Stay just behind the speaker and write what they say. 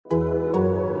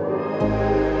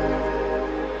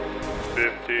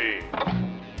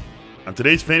On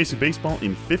today's Fantasy Baseball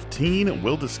in 15,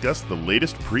 we'll discuss the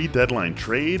latest pre-deadline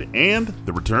trade and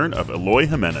the return of Eloy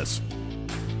Jimenez.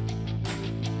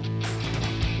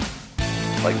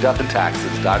 Like death and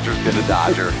taxes, Dodger's been a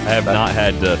Dodger. I have not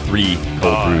had 3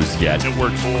 cold brews yet. It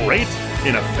works great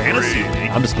in a fantasy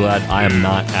league. I'm just glad I am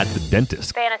not at the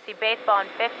dentist. Fantasy Baseball in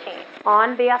 15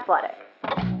 on The Athletic.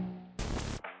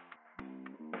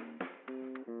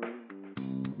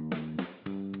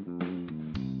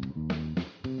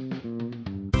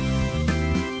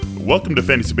 Welcome to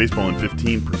Fantasy Baseball in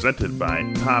 15, presented by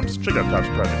Topps. Check out Topps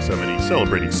Project 70,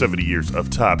 celebrating 70 years of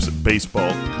Topps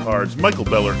baseball cards. Michael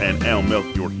Beller and Al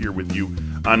Melchior here with you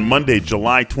on Monday,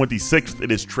 July 26th.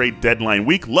 It is trade deadline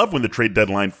week. Love when the trade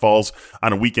deadline falls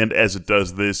on a weekend as it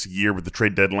does this year, with the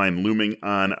trade deadline looming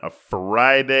on a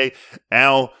Friday.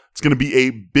 Al, it's going to be a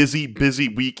busy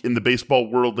week in the baseball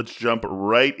world. Let's jump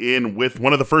right in with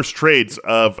one of the first trades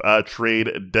of trade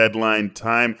deadline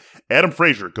time. Adam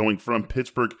Frazier going from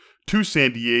Pittsburgh to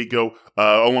San Diego,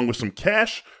 along with some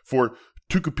cash for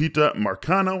Tucupita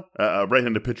Marcano,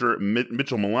 right-handed pitcher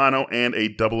Mitchell Milano, and a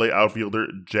Double-A outfielder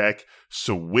Jack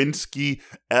Sawinski.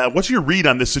 What's your read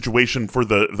on this situation for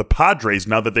the Padres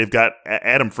now that they've got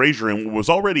Adam Frazier in what was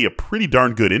already a pretty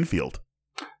darn good infield?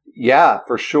 Yeah,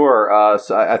 for sure.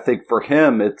 So I think for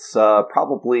him, it's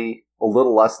probably a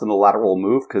little less than a lateral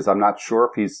move, because I'm not sure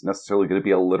if he's necessarily going to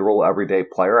be a literal everyday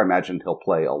player. I imagine he'll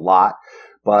play a lot,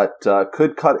 but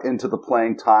could cut into the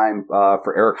playing time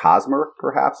for Eric Hosmer,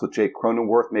 perhaps, with Jake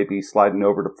Cronenworth maybe sliding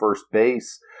over to first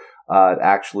base. I'd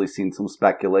actually seen some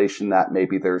speculation that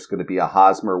maybe there's going to be a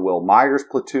Hosmer-Will Myers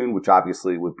platoon, which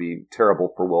obviously would be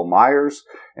terrible for Will Myers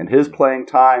and his playing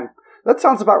time. That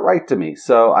sounds about right to me.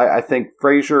 So I think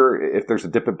Frazier, if there's a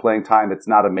dip in playing time, it's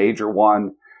not a major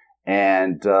one.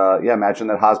 And imagine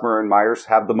that Hosmer and Myers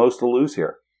have the most to lose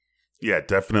here. Yeah,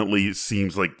 definitely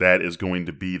seems like that is going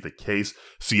to be the case.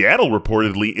 Seattle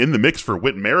reportedly in the mix for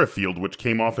Whit Merrifield, which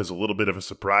came off as a little bit of a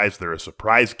surprise. They're a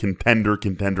surprise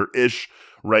contender-ish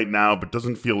right now, but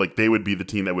doesn't feel like they would be the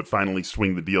team that would finally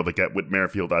swing the deal that got Whit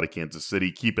Merrifield out of Kansas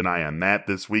City. Keep an eye on that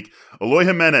this week. Eloy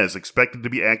Jimenez expected to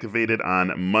be activated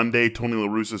on Monday. Tony La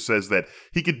Russa says that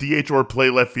he could DH or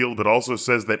play left field, but also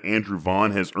says that Andrew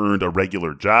Vaughn has earned a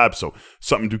regular job, so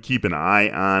something to keep an eye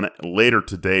on later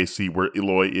today, see where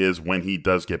Eloy is when he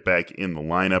does get back in the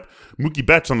lineup. Mookie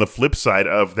Betts on the flip side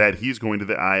of that, he's going to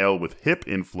the IL with hip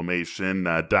inflammation.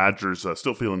 Dodgers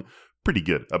still feeling pretty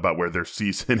good about where their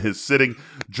season is sitting.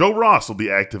 Joe Ross will be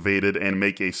activated and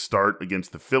make a start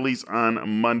against the Phillies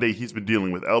on Monday. He's been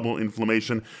dealing with elbow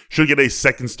inflammation. Should get a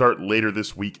second start later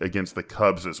this week against the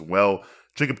Cubs as well.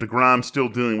 Jacob deGrom still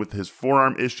dealing with his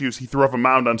forearm issues. He threw off a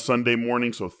mound on Sunday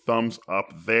morning, so thumbs up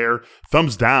there.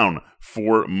 Thumbs down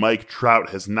for Mike Trout.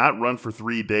 Has not run for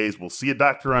 3 days. We'll see a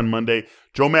doctor on Monday.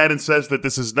 Joe Maddon says that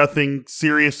this is nothing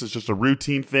serious. It's just a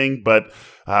routine thing, but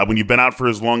when you've been out for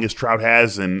as long as Trout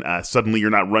has and suddenly you're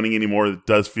not running anymore, it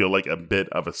does feel like a bit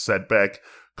of a setback.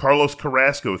 Carlos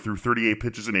Carrasco threw 38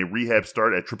 pitches in a rehab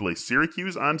start at AAA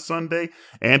Syracuse on Sunday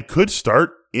and could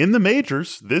start in the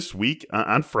majors this week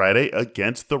on Friday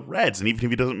against the Reds. And even if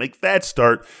he doesn't make that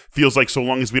start, feels like so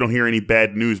long as we don't hear any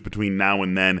bad news between now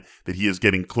and then, that he is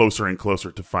getting closer and closer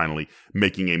to finally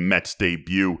making a Mets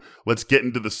debut. Let's get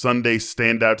into the Sunday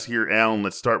standouts here, Alan.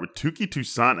 Let's start with Touki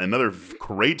Toussaint. Another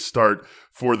great start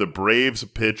for the Braves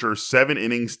pitcher. 7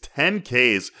 innings, 10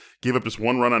 Ks. Gave up just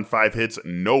 1 run on 5 hits,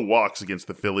 no walks against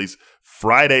the Phillies.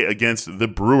 Friday against the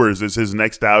Brewers is his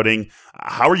next outing.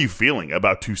 How are you feeling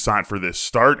about Toussaint for this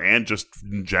start and just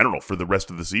in general for the rest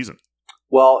of the season?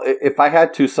 Well, if I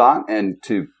had Toussaint, and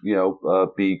to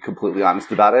be completely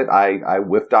honest about it, I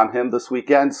whiffed on him this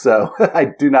weekend, so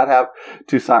I do not have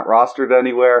Toussaint rostered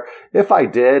anywhere. If I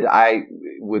did, I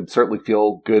would certainly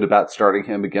feel good about starting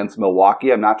him against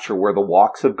Milwaukee. I'm not sure where the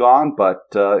walks have gone, but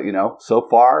so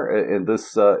far in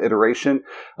this iteration,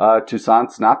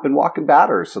 Toussaint's not been walking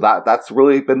batters, so that's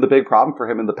really been the big problem for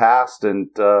him in the past, and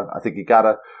I think you got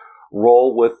to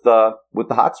roll with the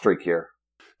hot streak here.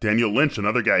 Daniel Lynch,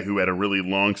 another guy who had a really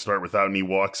long start without any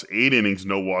walks, 8 innings,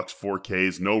 no walks, 4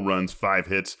 Ks, no runs, 5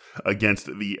 hits against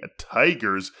the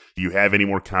Tigers. Do you have any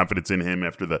more confidence in him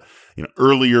after the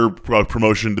earlier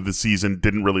promotion to the season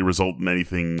didn't really result in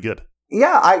anything good?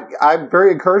 Yeah, I'm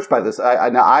very encouraged by this.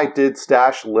 I did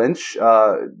stash Lynch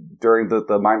during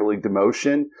the minor league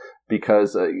demotion,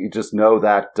 because you just know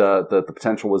that the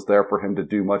potential was there for him to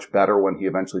do much better when he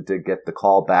eventually did get the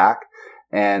call back.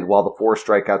 And while the 4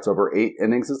 strikeouts over 8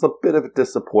 innings is a bit of a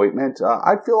disappointment,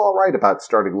 I'd feel all right about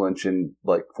starting Lynch in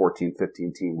like 14,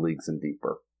 15 team leagues and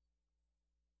deeper.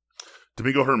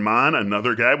 Domingo Germán,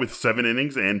 another guy with 7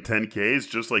 innings and 10 Ks,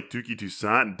 just like Touki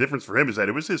Toussaint. The difference for him is that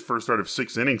it was his first start of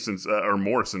 6 innings since or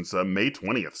more since May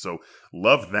 20th. So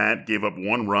love that. Gave up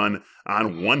 1 run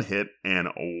on 1 hit and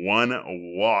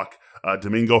 1 walk.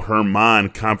 Domingo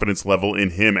Germán, confidence level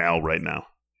in him, Al, right now?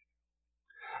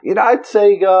 I'd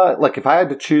say, if I had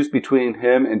to choose between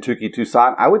him and Touki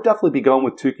Toussaint, I would definitely be going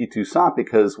with Touki Toussaint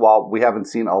because while we haven't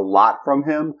seen a lot from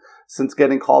him since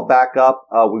getting called back up,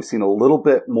 we've seen a little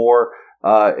bit more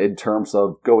in terms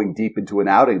of going deep into an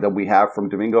outing than we have from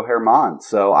Domingo Germán.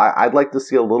 So I'd like to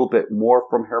see a little bit more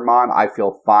from Germán. I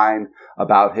feel fine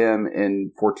about him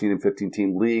in 14 and 15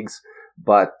 team leagues,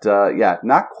 but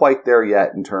not quite there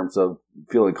yet in terms of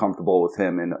feeling comfortable with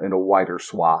him in a wider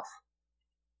swath.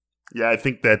 Yeah, I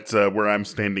think that's where I'm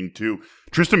standing too.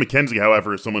 Triston McKenzie,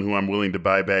 however, is someone who I'm willing to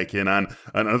buy back in on.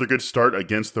 Another good start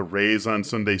against the Rays on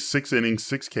Sunday. 6 innings,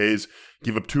 6 Ks,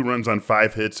 give up 2 runs on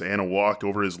 5 hits and a walk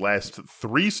over his last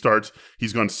 3 starts.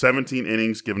 He's gone 17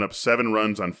 innings, given up 7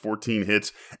 runs on 14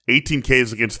 hits, 18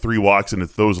 Ks against 3 walks, and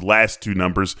it's those last 2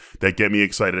 numbers that get me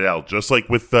excited out. Just like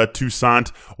with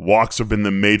Toussaint, walks have been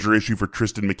the major issue for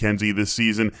Triston McKenzie this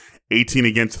season. 18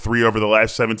 against 3 over the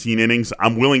last 17 innings.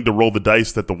 I'm willing to roll the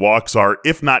dice that the walks are,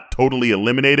 if not totally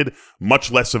eliminated,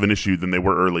 much less of an issue than they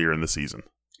were earlier in the season.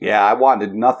 Yeah, I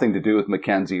wanted nothing to do with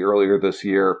McKenzie earlier this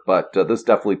year, but this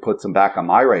definitely puts him back on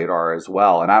my radar as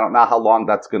well. And I don't know how long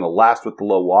that's going to last with the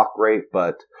low walk rate,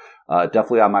 but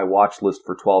definitely on my watch list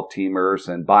for 12-teamers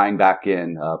and buying back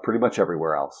in pretty much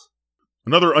everywhere else.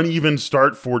 Another uneven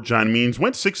start for John Means.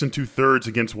 Went 6 2/3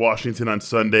 against Washington on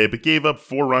Sunday, but gave up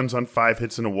 4 runs on 5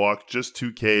 hits and a walk, just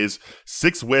 2 Ks,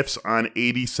 6 whiffs on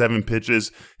 87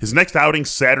 pitches. His next outing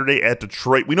Saturday at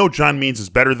Detroit. We know John Means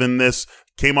is better than this.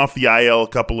 Came off the IL a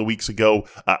couple of weeks ago.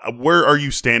 Where are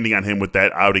you standing on him with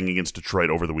that outing against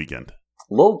Detroit over the weekend?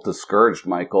 A little discouraged,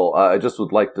 Michael. I just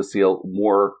would like to see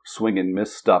more swing and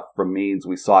miss stuff from Means.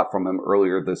 We saw it from him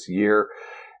earlier this year.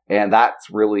 And that's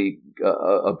really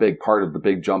a big part of the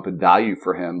big jump in value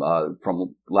for him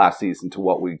from last season to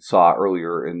what we saw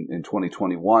earlier in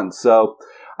 2021. So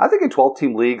I think in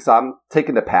 12-team leagues, I'm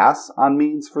taking a pass on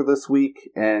Means for this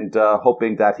week and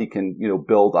hoping that he can,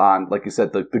 build on, like you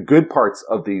said, the good parts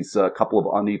of these couple of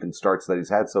uneven starts that he's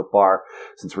had so far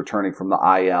since returning from the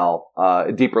IL.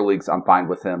 In deeper leagues, I'm fine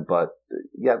with him. But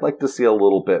yeah, I'd like to see a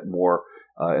little bit more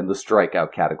in the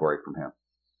strikeout category from him.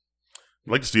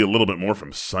 I'd like to see a little bit more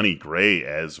from Sonny Gray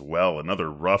as well. Another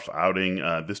rough outing,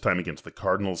 this time against the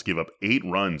Cardinals. Gave up 8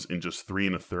 runs in just 3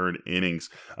 1/3 innings.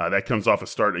 That comes off a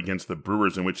start against the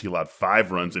Brewers in which he allowed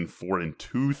 5 runs in 4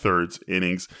 2/3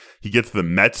 innings. He gets the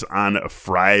Mets on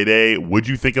Friday. Would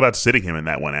you think about sitting him in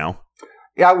that one, Al?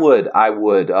 Yeah, I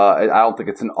would. I don't think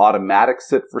it's an automatic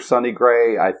sit for Sonny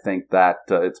Gray. I think that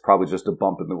it's probably just a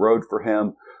bump in the road for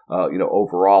him.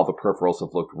 Overall, the peripherals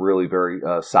have looked really very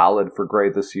solid for Gray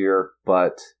this year.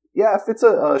 But yeah, if it's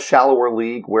a shallower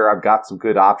league where I've got some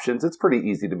good options, it's pretty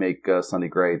easy to make Sonny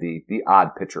Gray the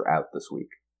odd pitcher out this week.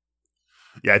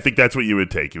 Yeah, I think that's what you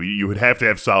would take. You would have to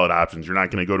have solid options. You're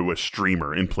not going to go to a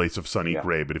streamer in place of Sonny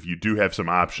Gray, but if you do have some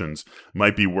options,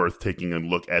 might be worth taking a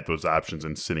look at those options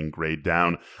and sitting Gray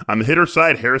down. On the hitter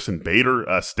side, Harrison Bader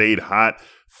stayed hot.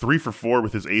 3 for 4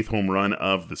 with his 8th home run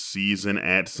of the season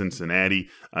at Cincinnati.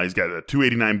 He's got a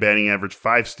 .289 batting average,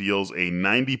 5 steals, a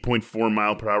 90.4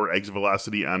 mile per hour exit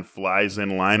velocity on flies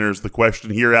and liners. The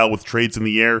question here, Al, with trades in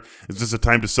the air, is this a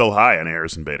time to sell high on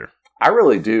Harrison Bader? I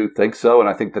really do think so, and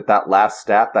I think that last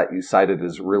stat that you cited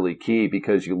is really key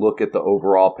because you look at the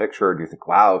overall picture and you think,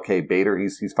 wow, okay, Bader,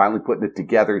 he's finally putting it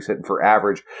together. He's hitting for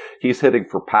average. He's hitting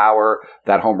for power.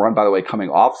 That home run, by the way, coming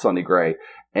off Sonny Gray.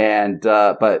 And,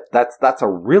 but that's a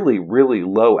really, really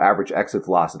low average exit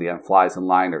velocity on flies and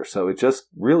liners. So it just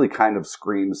really kind of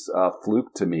screams,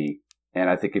 fluke to me. And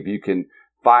I think if you can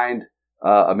find,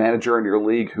 a manager in your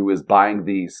league who is buying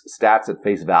these stats at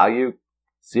face value,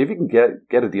 see if you can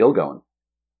get a deal going.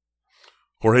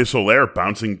 Jorge Soler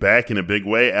bouncing back in a big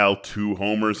way. Al, 2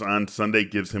 homers on Sunday,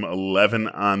 gives him 11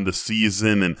 on the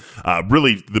season, and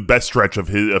really the best stretch of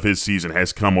his season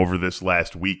has come over this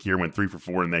last week here. Went 3 for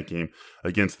 4 in that game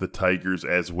against the Tigers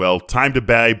as well. Time to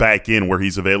buy back in where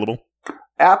he's available.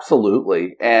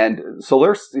 Absolutely. And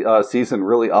Soler's season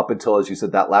really up until, as you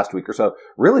said, that last week or so,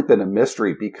 really been a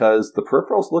mystery because the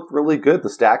peripherals looked really good. The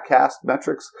StatCast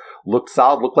metrics looked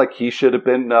solid, looked like he should have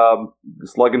been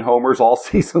slugging homers all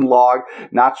season long.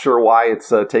 Not sure why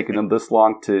it's taken him this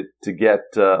long to get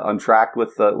untracked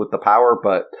with the power,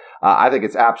 but I think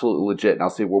it's absolutely legit. And I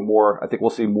think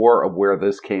we'll see more of where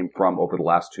this came from over the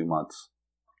last 2 months.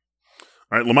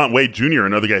 All right, Lamont Wade Jr.,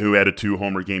 another guy who had a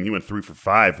 2-homer game. He went 3 for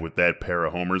 5 with that pair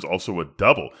of homers, also a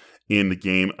double in the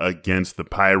game against the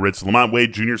Pirates. Lamont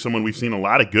Wade Jr., someone we've seen a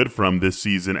lot of good from this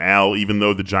season, Al, even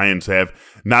though the Giants have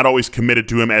not always committed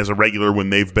to him as a regular when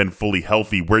they've been fully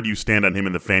healthy. Where do you stand on him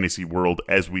in the fantasy world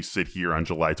as we sit here on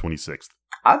July 26th?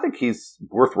 I think he's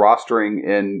worth rostering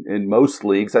in most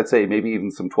leagues. I'd say maybe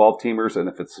even some 12-teamers, and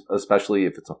especially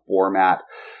if it's a format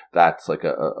that's like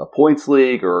a points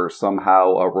league or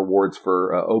somehow rewards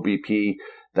for OBP,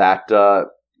 that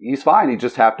he's fine. You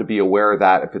just have to be aware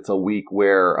that if it's a week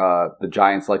where the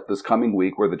Giants, like this coming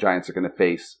week, where the Giants are going to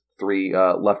face 3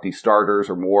 lefty starters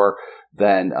or more,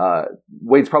 then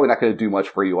Wade's probably not going to do much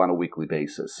for you on a weekly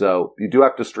basis. So you do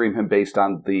have to stream him based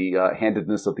on the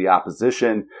handedness of the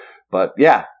opposition. But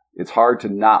yeah, it's hard to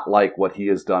not like what he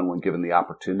has done when given the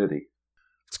opportunity.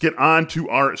 Let's get on to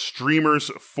our streamers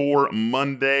for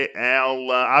Monday.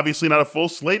 Al, obviously not a full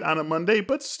slate on a Monday,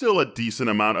 but still a decent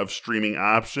amount of streaming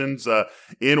options.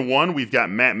 In one, we've got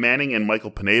Matt Manning and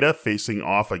Michael Pineda facing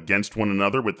off against one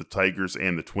another with the Tigers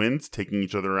and the Twins, taking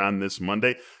each other on this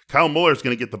Monday. Kyle Muller is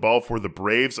going to get the ball for the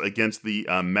Braves against the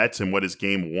Mets in what is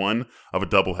game 1 of a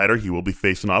doubleheader. He will be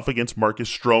facing off against Marcus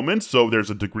Stroman, so there's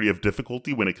a degree of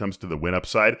difficulty when it comes to the win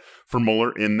upside for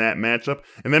Muller in that matchup.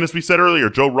 And then, as we said earlier,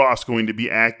 Joe Ross going to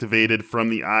be activated from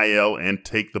the IL and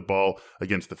take the ball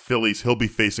against the Phillies. He'll be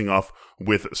facing off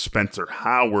with Spencer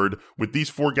Howard. With these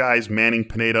 4 guys, Manning,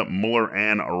 Pineda, Muller,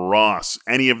 and Ross,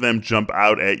 any of them jump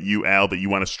out at you, Al, that you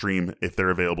want to stream if they're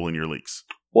available in your leagues?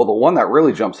 Well, the one that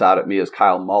really jumps out at me is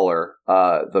Kyle Muller.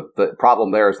 The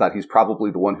problem there is that he's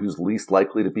probably the one who's least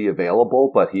likely to be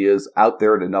available, but he is out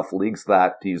there in enough leagues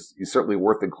that he's certainly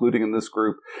worth including in this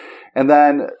group. And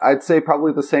then I'd say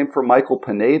probably the same for Michael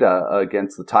Pineda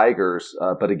against the Tigers,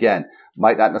 but again,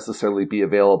 might not necessarily be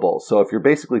available. So if you're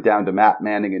basically down to Matt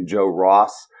Manning and Joe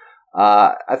Ross,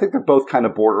 I think they're both kind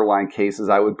of borderline cases.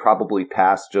 I would probably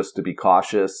pass just to be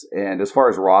cautious. And as far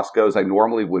as Ross goes, I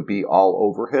normally would be all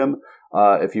over him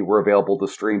if he were available to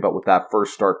stream, but with that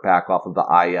first start back off of the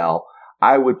IL,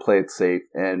 I would play it safe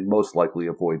and most likely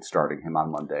avoid starting him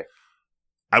on Monday.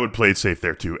 I would play it safe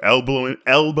there too.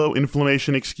 Elbow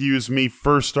inflammation, excuse me.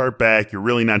 First start back, you're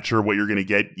really not sure what you're going to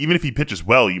get. Even if he pitches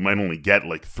well, you might only get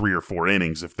like 3 or 4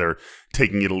 innings if they're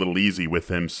taking it a little easy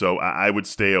with him. So I would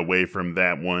stay away from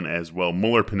that one as well.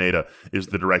 Muller Pineda is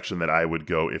the direction that I would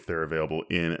go if they're available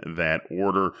in that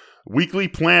order. Weekly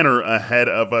planner ahead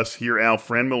of us here. Al,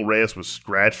 Franmil Reyes was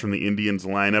scratched from the Indians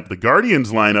lineup. The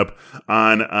Guardians lineup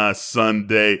on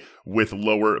Sunday with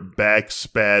lower back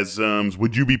spasms.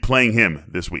 Would you be playing him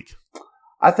this week?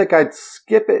 I think I'd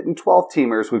skip it in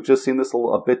 12-teamers. We've just seen this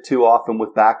a bit too often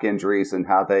with back injuries and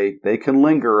how they can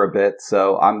linger a bit.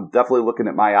 So I'm definitely looking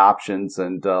at my options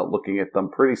and looking at them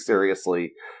pretty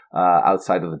seriously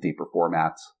outside of the deeper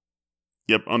formats.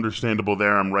 Yep, understandable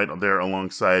there. I'm right there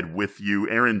alongside with you.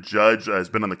 Aaron Judge has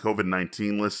been on the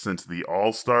COVID-19 list since the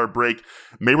All-Star break.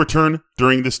 May return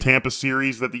during this Tampa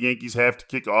series that the Yankees have to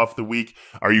kick off the week.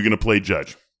 Are you going to play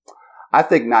Judge? I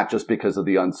think not just because of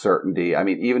the uncertainty. I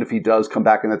mean, even if he does come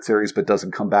back in that series but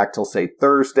doesn't come back till, say,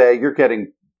 Thursday, you're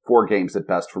getting 4 games at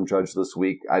best from Judge this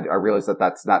week. I realize that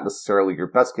that's not necessarily your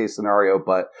best case scenario,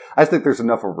 but I think there's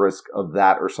enough of risk of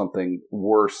that or something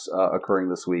worse occurring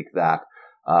this week that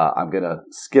I'm going to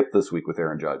skip this week with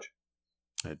Aaron Judge.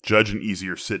 Judge an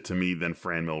easier sit to me than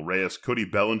Franmil Reyes. Cody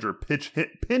Bellinger pinch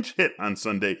hit on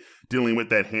Sunday, dealing with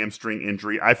that hamstring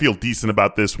injury. I feel decent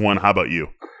about this one. How about you?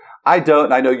 I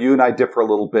don't. I know you and I differ a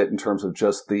little bit in terms of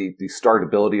just the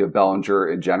startability of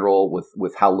Bellinger in general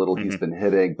with how little he's been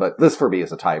hitting. But this for me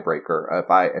is a tiebreaker. If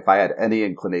I had any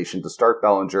inclination to start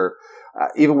Bellinger,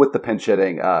 even with the pinch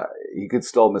hitting, he could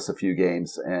still miss a few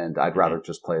games, and I'd rather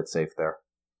just play it safe there.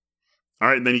 All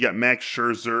right, and then you got Max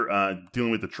Scherzer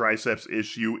dealing with the triceps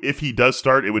issue. If he does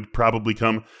start, it would probably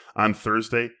come on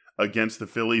Thursday against the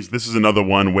Phillies. This is another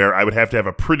one where I would have to have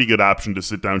a pretty good option to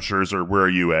sit down Scherzer. Where are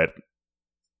you at?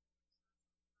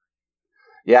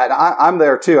 Yeah, and I'm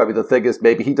there too. I mean, the thing is,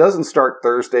 maybe he doesn't start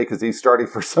Thursday because he's starting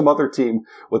for some other team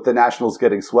with the Nationals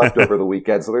getting swept over the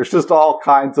weekend. So there's just all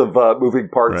kinds of moving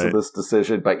parts of this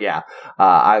decision. But yeah,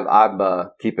 I'm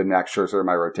keeping Max Scherzer in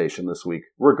my rotation this week,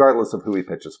 regardless of who he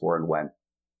pitches for and when.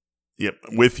 Yep,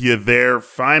 with you there.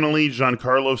 Finally,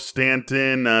 Giancarlo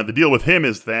Stanton. The deal with him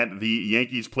is that the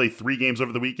Yankees play 3 games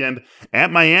over the weekend at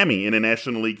Miami in a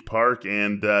National League park,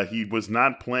 and he was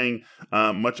not playing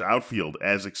much outfield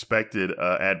as expected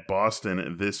at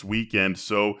Boston this weekend.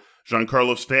 So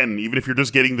Giancarlo Stanton, even if you're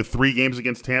just getting the 3 games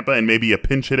against Tampa and maybe a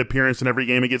pinch hit appearance in every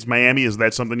game against Miami, is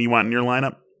that something you want in your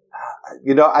lineup?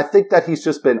 You know, I think that he's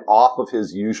just been off of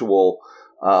his usual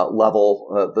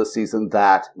level this season,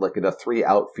 that like in a 3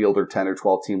 outfielder 10 or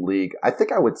 12 team league, I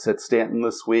think I would sit Stanton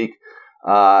this week.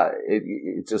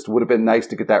 It just would have been nice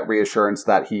to get that reassurance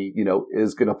that he,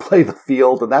 is going to play the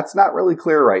field, and that's not really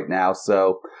clear right now.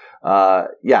 So, I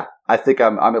think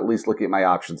I'm at least looking at my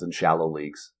options in shallow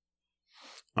leagues.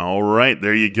 All right,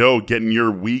 there you go. Getting your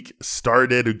week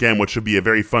started again, what should be a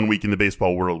very fun week in the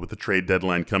baseball world with the trade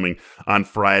deadline coming on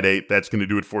Friday. That's going to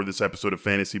do it for this episode of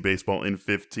Fantasy Baseball in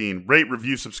 15. Rate,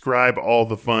 review, subscribe, all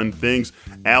the fun things.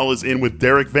 Al is in with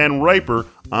Derek Van Riper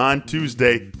on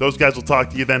Tuesday. Those guys will talk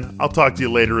to you then. I'll talk to you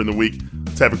later in the week.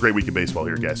 Let's have a great week of baseball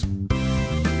here, guys.